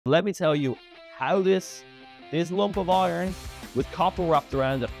Let me tell you how this lump of iron with copper wrapped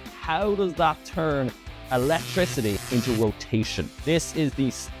around it, how does that turn electricity into rotation? This is the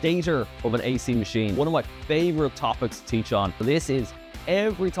stator of an AC machine, one of my favorite topics to teach on. This is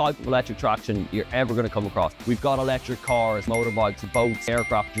every type of electric traction you're ever going to come across. We've got electric cars, motorbikes, boats,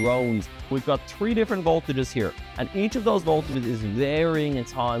 aircraft, drones. We've got 3 different voltages here, and each of those voltages is varying in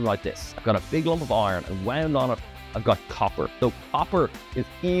time like this. I've got a big lump of iron, and wound on it I've got copper. So copper is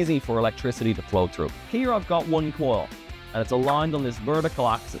easy for electricity to flow through. Here I've got one coil, and it's aligned on this vertical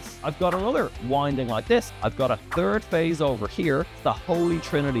axis. I've got another winding like this. I've got a third phase over here. It's the holy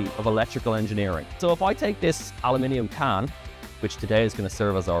trinity of electrical engineering. So if I take this aluminium can, which today is going to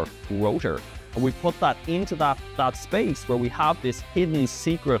serve as our rotor, and we put that into that space where we have this hidden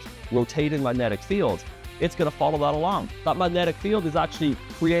secret rotating magnetic field, it's going to follow that along. That magnetic field is actually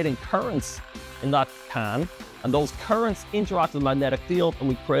creating currents in that can, and those currents interact with the magnetic field, and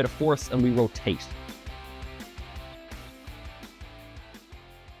we create a force and we rotate.